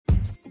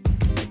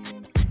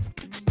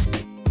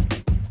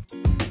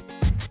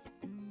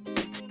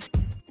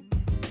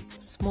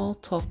small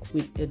talk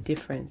with a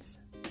difference.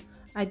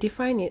 I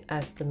define it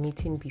as the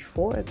meeting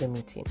before the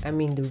meeting. I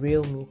mean the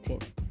real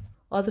meeting.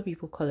 Other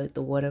people call it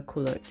the water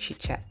cooler chit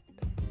chat.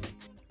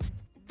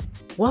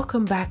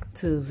 Welcome back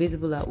to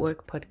Visible at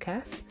Work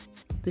podcast,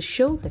 the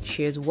show that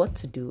shares what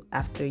to do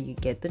after you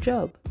get the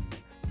job,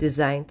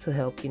 designed to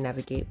help you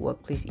navigate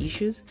workplace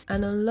issues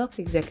and unlock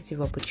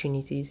executive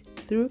opportunities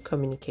through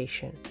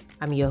communication.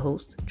 I'm your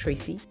host,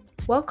 Tracy.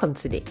 Welcome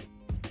today.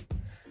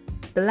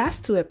 The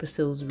last two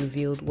episodes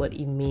revealed what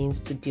it means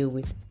to deal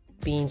with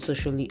being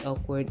socially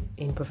awkward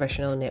in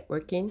professional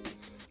networking,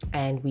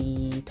 and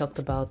we talked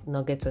about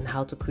nuggets on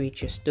how to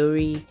create your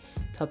story,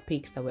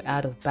 topics that were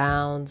out of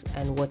bounds,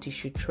 and what you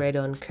should tread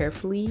on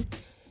carefully.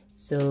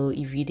 So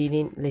if you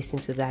didn't listen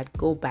to that,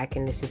 go back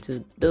and listen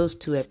to those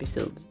two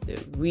episodes. They're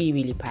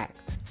really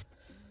packed.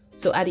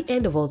 So at the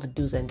end of all the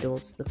do's and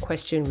don'ts, the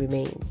question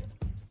remains,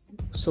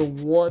 so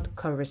what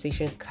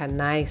conversation can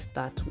I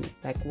start with?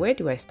 Like, where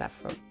do I start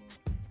from?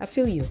 I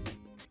feel you.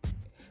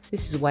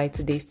 This is why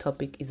today's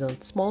topic is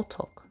on small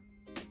talk.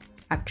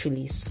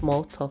 Actually,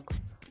 small talk,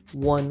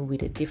 one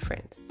with a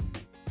difference.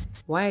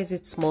 Why is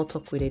it small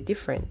talk with a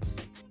difference?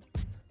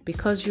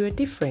 Because you're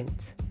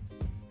different.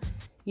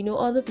 You know,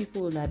 other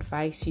people will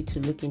advise you to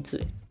look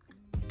into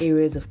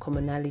areas of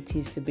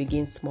commonalities to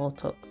begin small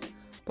talk.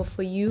 But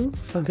for you,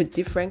 from a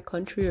different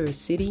country or a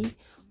city,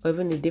 or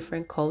even a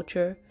different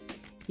culture,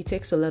 it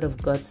takes a lot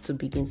of guts to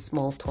begin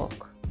small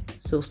talk.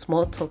 So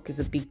small talk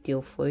is a big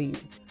deal for you.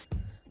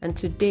 And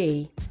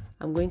today,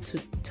 I'm going to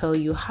tell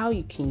you how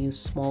you can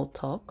use small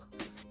talk,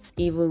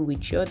 even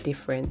with your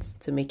difference,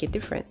 to make a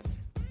difference.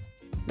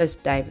 Let's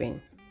dive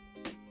in.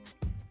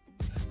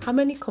 How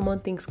many common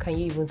things can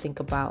you even think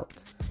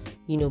about,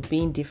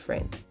 being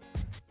different,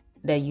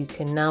 that you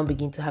can now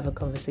begin to have a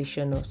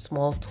conversation or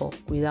small talk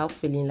without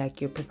feeling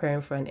like you're preparing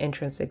for an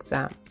entrance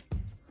exam?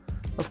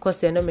 Of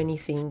course, there are not many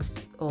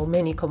things or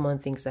many common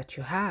things that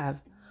you have,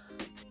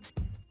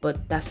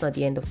 but that's not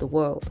the end of the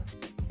world.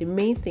 The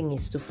main thing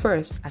is to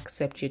first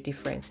accept your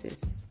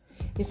differences.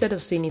 Instead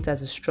of seeing it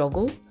as a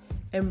struggle,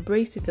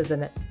 embrace it as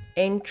an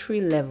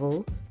entry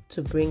level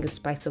to bring a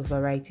spice of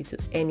variety to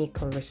any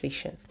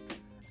conversation.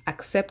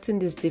 Accepting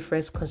this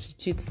difference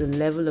constitutes the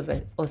level of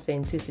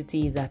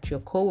authenticity that your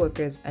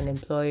coworkers and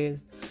employers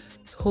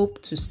hope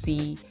to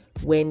see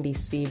when they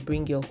say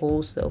bring your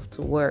whole self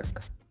to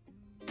work.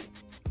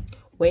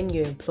 When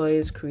your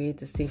employers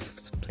create a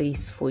safe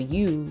place for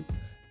you,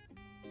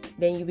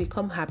 then you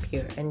become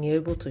happier and you're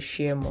able to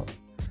share more.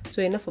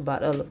 So enough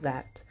about all of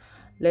that.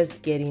 Let's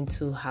get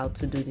into how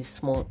to do this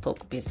small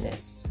talk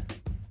business.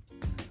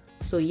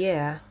 So you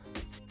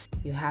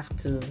have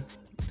to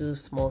do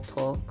small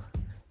talk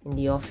in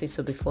the office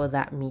or before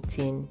that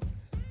meeting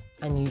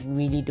and you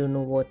really don't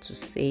know what to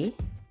say.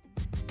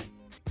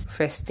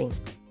 First thing,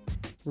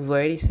 we've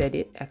already said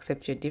it,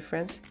 accept your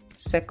difference.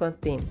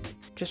 Second thing,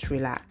 just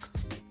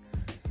relax.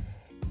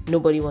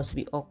 Nobody wants to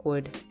be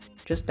awkward,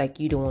 just like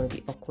you don't want to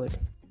be awkward.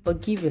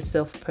 But give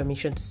yourself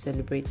permission to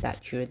celebrate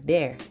that you're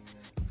there.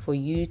 For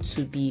you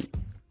to be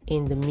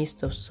in the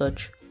midst of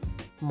such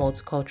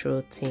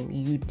multicultural team,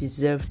 you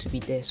deserve to be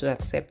there, so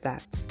accept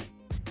that.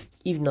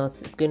 If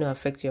not, it's going to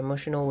affect your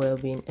emotional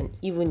well-being and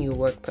even your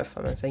work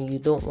performance, and you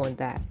don't want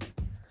that.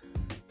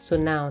 So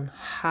now,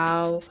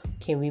 how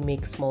can we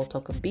make small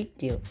talk a big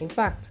deal? In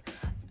fact,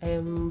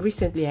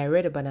 recently I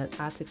read about an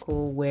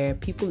article where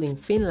people in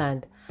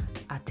Finland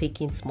are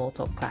taking small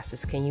talk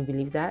classes. Can you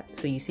believe that?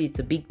 So you see, it's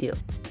a big deal.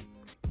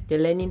 They're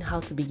learning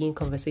how to begin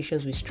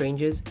conversations with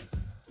strangers,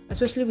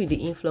 especially with the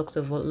influx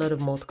of a lot of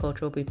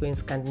multicultural people in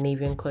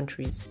Scandinavian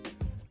countries.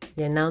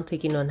 They're now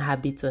taking on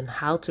habits on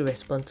how to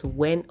respond to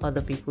when other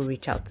people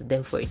reach out to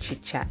them for a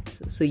chit chat.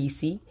 So you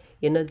see,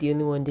 you're not the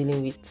only one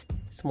dealing with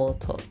small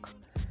talk.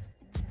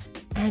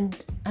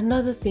 And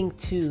another thing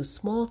too,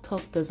 small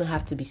talk doesn't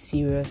have to be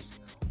serious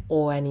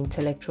or an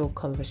intellectual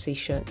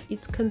conversation.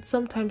 It can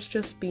sometimes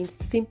just be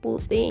simple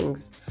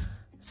things,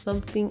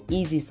 something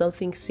easy,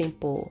 something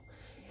simple.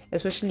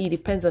 Especially, it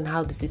depends on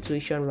how the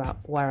situation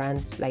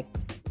warrants, like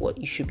what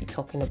you should be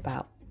talking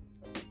about.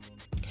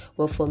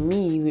 Well, for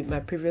me, with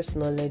my previous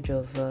knowledge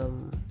of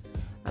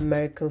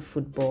American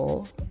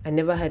football, I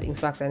never had any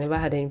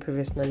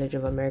previous knowledge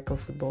of American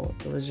football.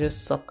 It was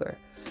just soccer,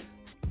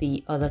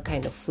 the other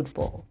kind of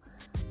football.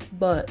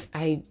 But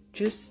I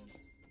just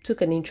took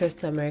an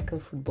interest to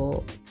American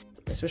football,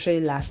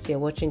 especially last year,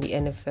 watching the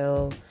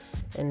NFL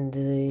and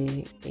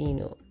the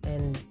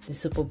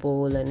Super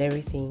Bowl and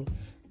everything.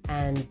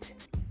 And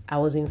I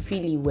was in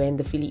Philly when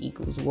the Philly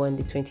Eagles won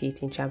the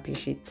 2018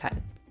 championship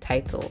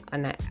title,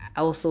 and I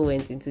also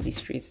went into the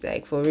streets,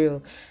 like for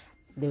real.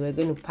 They were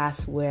going to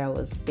pass where I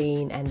was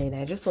staying, and then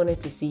I just wanted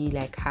to see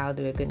like how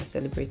they were going to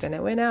celebrate, and I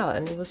went out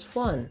and it was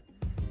fun.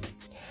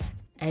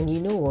 And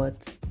you know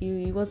what?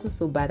 It wasn't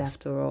so bad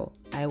after all.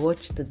 I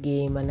watched the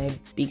game and I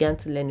began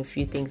to learn a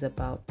few things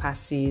about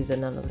passes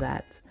and all of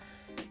that.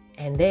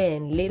 And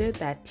then later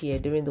that year,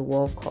 during the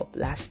World Cup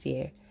last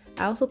year,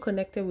 I also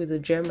connected with a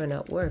German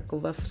at work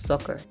over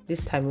soccer.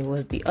 This time it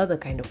was the other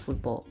kind of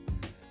football,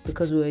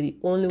 because we were the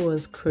only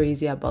ones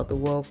crazy about the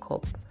World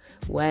Cup.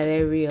 while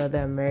every other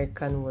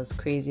American was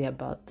crazy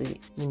about the,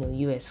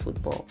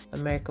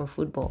 American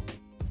football.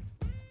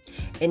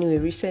 Anyway,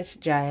 research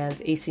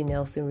giant AC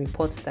Nielsen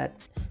reports that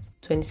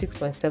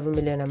 26.7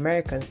 million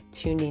Americans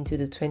tuned into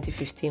the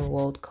 2015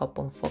 World Cup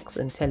on Fox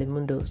and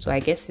Telemundo, so I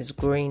guess it's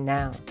growing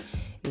now.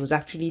 It was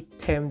actually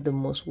termed the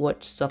most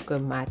watched soccer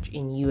match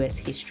in US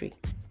history.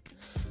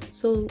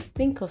 So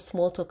think of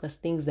small talk as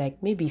things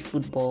like maybe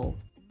football,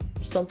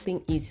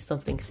 something easy,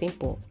 something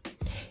simple.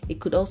 It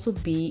could also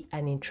be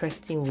an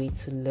interesting way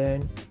to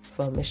learn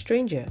from a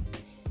stranger,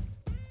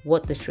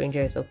 what the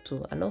stranger is up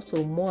to, and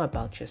also more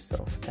about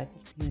yourself that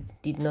you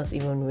did not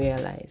even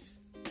realize.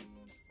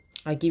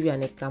 I'll give you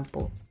an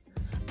example.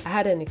 I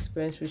had an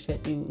experience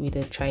recently with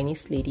a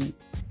Chinese lady.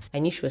 I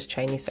knew she was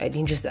Chinese, so I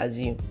didn't just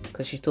assume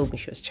because she told me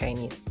she was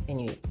Chinese.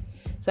 Anyway,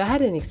 so I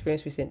had an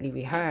experience recently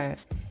with her,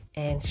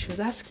 and she was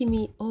asking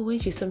me, when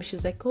she saw me, she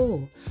was like,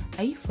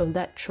 are you from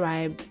that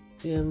tribe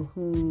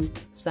who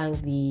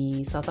sang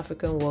the South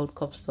African World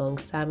Cup song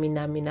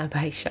Samina Mina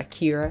by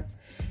Shakira?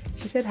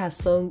 She said her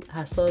son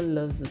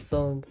loves the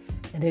song.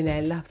 And then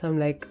I laughed.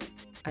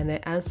 And I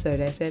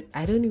answered, I said,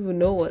 I don't even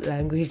know what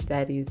language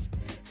that is.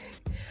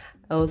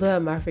 Although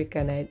I'm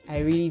African, I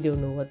really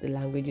don't know what the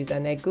language is.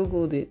 And I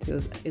Googled it.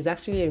 It's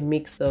actually a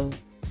mix of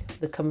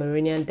the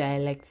Cameroonian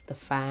dialect, the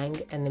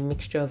Fang, and a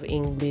mixture of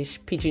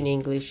English, Pidgin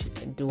English,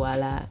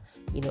 Douala,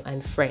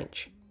 and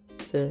French.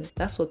 So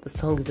that's what the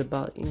song is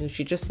about.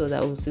 She just saw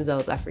that since I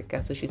was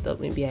African, so she thought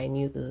maybe I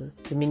knew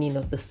the meaning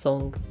of the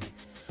song.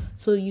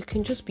 So you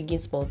can just begin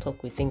small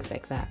talk with things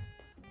like that.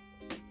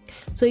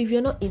 So if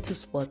you're not into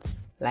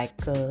sports like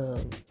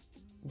the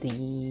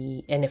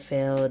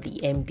NFL, the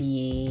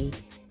NBA,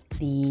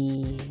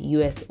 the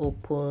US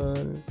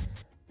Open,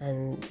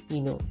 and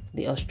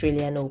the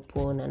Australian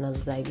Open and all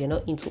of that, if you're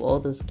not into all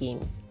those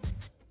games,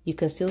 you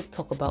can still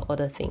talk about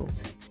other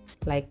things.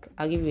 Like,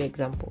 I'll give you an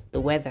example,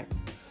 the weather.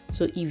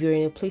 So if you're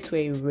in a place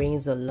where it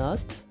rains a lot,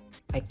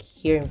 like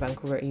here in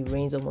Vancouver, it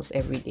rains almost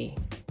every day,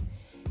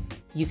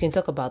 you can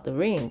talk about the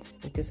rains.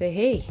 You can say,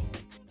 hey,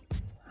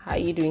 how are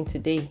you doing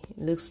today? It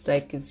looks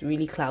like it's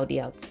really cloudy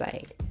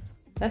outside.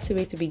 That's a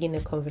way to begin a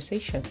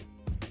conversation.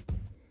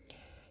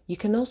 You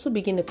can also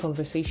begin a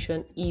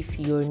conversation if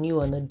you're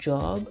new on a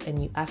job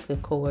and you ask a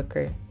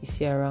coworker you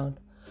see around,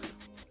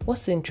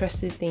 what's the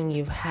interesting thing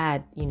you've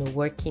had,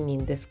 working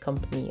in this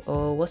company?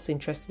 Or what's the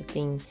interesting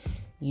thing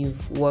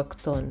you've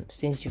worked on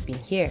since you've been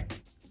here?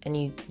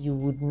 And you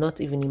would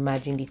not even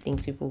imagine the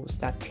things people will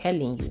start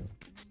telling you.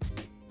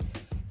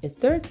 A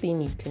third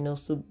thing you can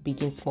also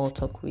begin small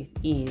talk with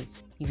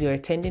is if you're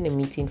attending a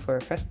meeting for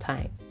a first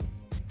time,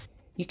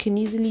 you can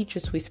easily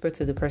just whisper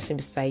to the person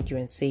beside you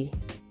and say,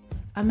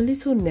 I'm a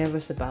little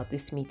nervous about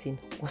this meeting.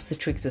 What's the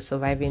trick to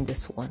surviving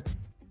this one?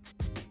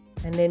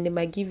 And then they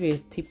might give you a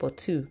tip or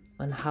two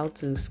on how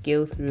to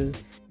scale through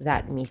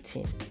that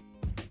meeting.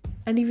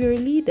 And if you're a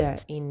leader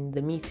in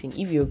the meeting,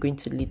 if you're going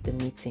to lead the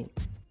meeting,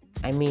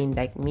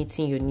 like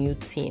meeting your new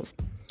team,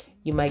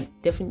 you might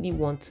definitely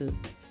want to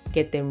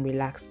get them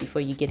relaxed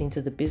before you get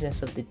into the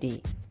business of the day.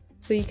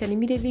 So you can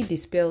immediately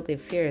dispel their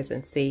fears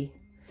and say,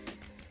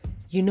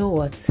 you know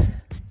what?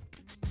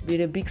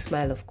 With a big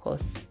smile, of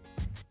course.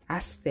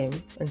 Ask them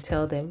and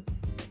tell them,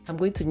 I'm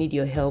going to need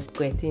your help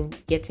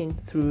getting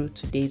through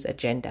today's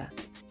agenda.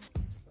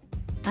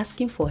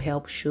 Asking for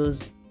help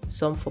shows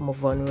some form of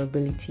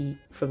vulnerability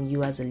from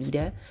you as a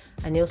leader,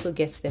 and it also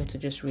gets them to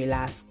just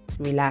relax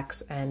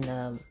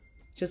and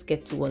just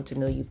get to want to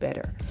know you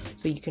better.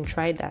 So you can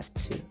try that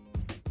too.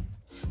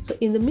 So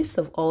in the midst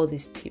of all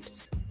these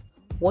tips,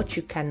 what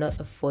you cannot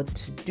afford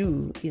to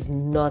do is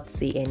not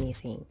say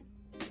anything,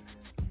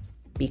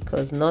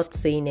 because not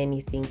saying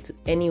anything to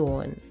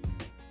anyone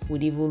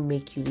would even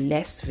make you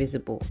less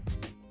visible,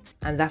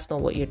 and that's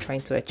not what you're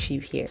trying to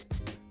achieve here.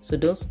 So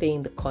don't stay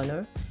in the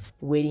corner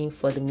waiting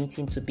for the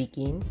meeting to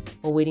begin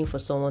or waiting for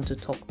someone to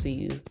talk to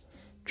you.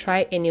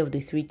 Try any of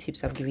the 3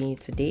 tips I've given you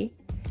today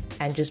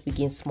and just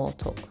begin small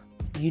talk.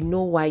 You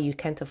know why you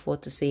can't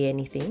afford to say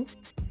anything?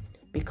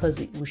 Because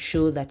it will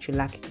show that you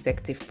lack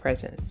executive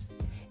presence.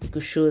 It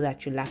could show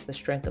that you lack the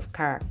strength of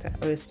character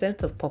or a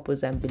sense of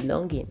purpose and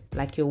belonging,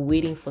 like you're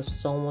waiting for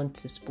someone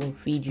to spoon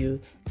feed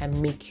you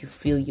and make you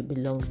feel you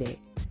belong there,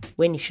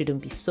 when it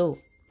shouldn't be so.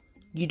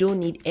 You don't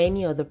need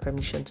any other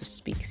permission to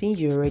speak since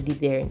you're already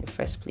there in the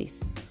first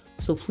place.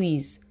 So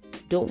please,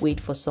 don't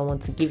wait for someone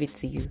to give it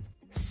to you.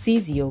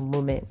 Seize your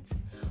moment.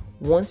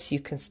 Once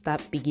you can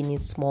start beginning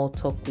small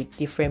talk with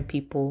different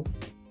people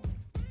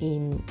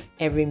in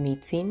every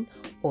meeting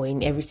or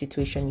in every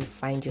situation you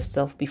find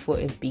yourself before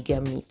a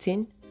bigger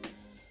meeting,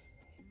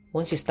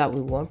 once you start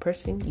with one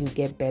person, you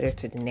get better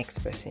to the next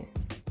person.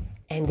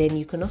 And then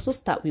you can also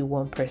start with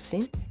one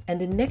person and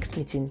the next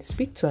meeting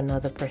speak to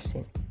another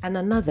person and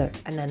another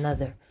and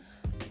another.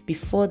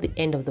 Before the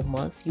end of the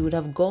month, you would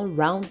have gone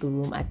round the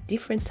room at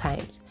different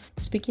times,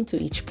 speaking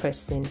to each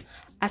person,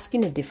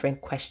 asking a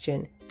different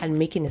question, and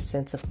making a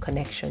sense of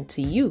connection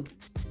to you.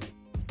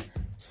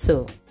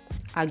 So,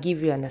 I'll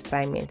give you an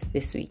assignment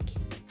this week.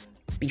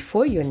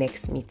 Before your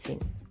next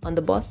meeting, on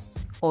the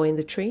bus or in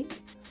the train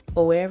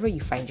or wherever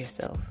you find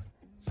yourself,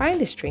 Find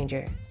a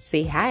stranger,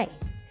 say hi,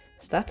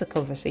 start a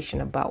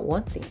conversation about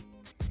one thing.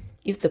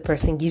 If the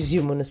person gives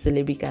you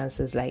monosyllabic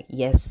answers like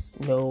yes,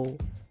 no,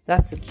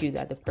 that's a cue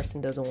that the person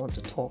doesn't want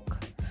to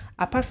talk.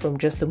 Apart from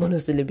just the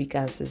monosyllabic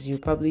answers, you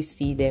probably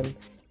see them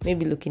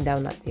maybe looking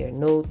down at their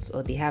notes,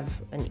 or they have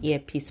an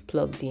earpiece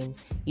plugged in.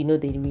 You know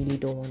they really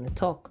don't want to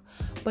talk.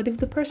 But if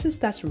the person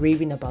starts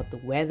raving about the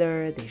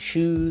weather, their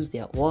shoes,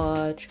 their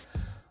watch,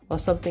 or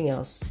something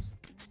else,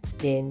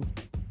 then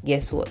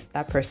guess what?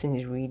 That person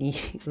is really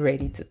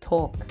ready to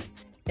talk.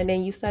 And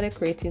then you started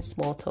creating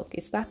small talk.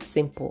 It's that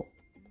simple.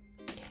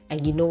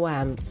 And you know why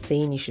I'm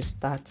saying you should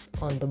start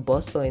on the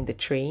bus or in the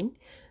train,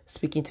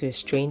 speaking to a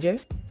stranger?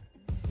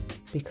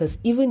 Because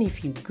even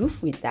if you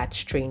goof with that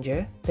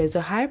stranger, there's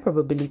a high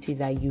probability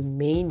that you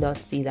may not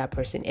see that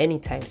person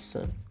anytime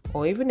soon,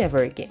 or even ever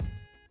again.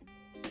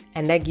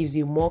 And that gives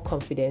you more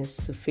confidence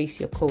to face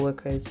your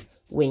coworkers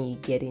when you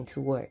get into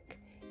work.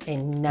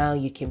 And now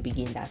you can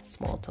begin that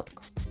small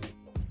talk.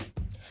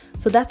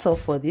 So that's all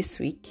for this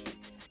week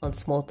on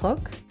Small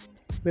Talk.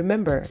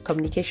 Remember,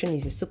 communication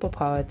is a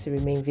superpower to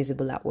remain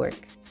visible at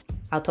work.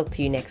 I'll talk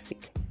to you next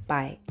week.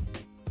 Bye.